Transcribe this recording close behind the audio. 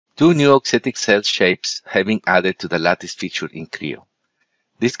Two new Auxetic cell shapes have been added to the Lattice feature in Creo.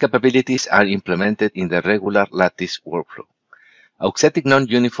 These capabilities are implemented in the regular Lattice workflow. Auxetic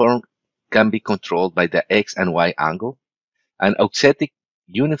non-uniform can be controlled by the X and Y angle, and Auxetic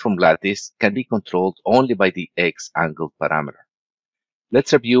uniform lattice can be controlled only by the X angle parameter.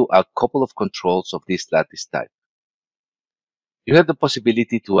 Let's review a couple of controls of this lattice type. You have the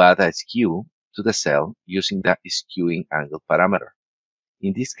possibility to add a skew to the cell using the skewing angle parameter.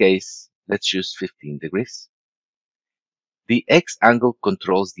 In this case, let's choose 15 degrees. The X angle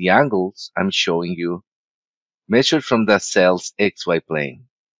controls the angles I'm showing you measured from the cell's XY plane.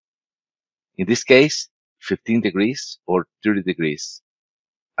 In this case, 15 degrees or 30 degrees,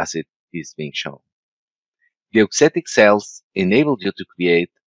 as it is being shown. The Auxetic cells enable you to create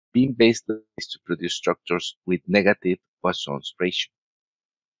beam-based lattice to produce structures with negative Poisson ratio.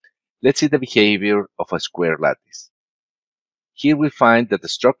 Let's see the behavior of a square lattice. Here we find that the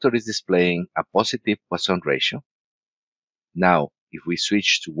structure is displaying a positive Poisson ratio. Now, if we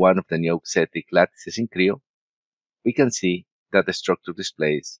switch to one of the new Auxetic lattices in Creo, we can see that the structure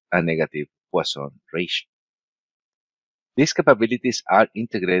displays a negative Poisson ratio. These capabilities are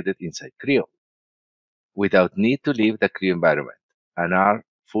integrated inside Creo without need to leave the Creo environment and are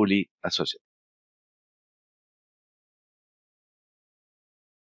fully associative.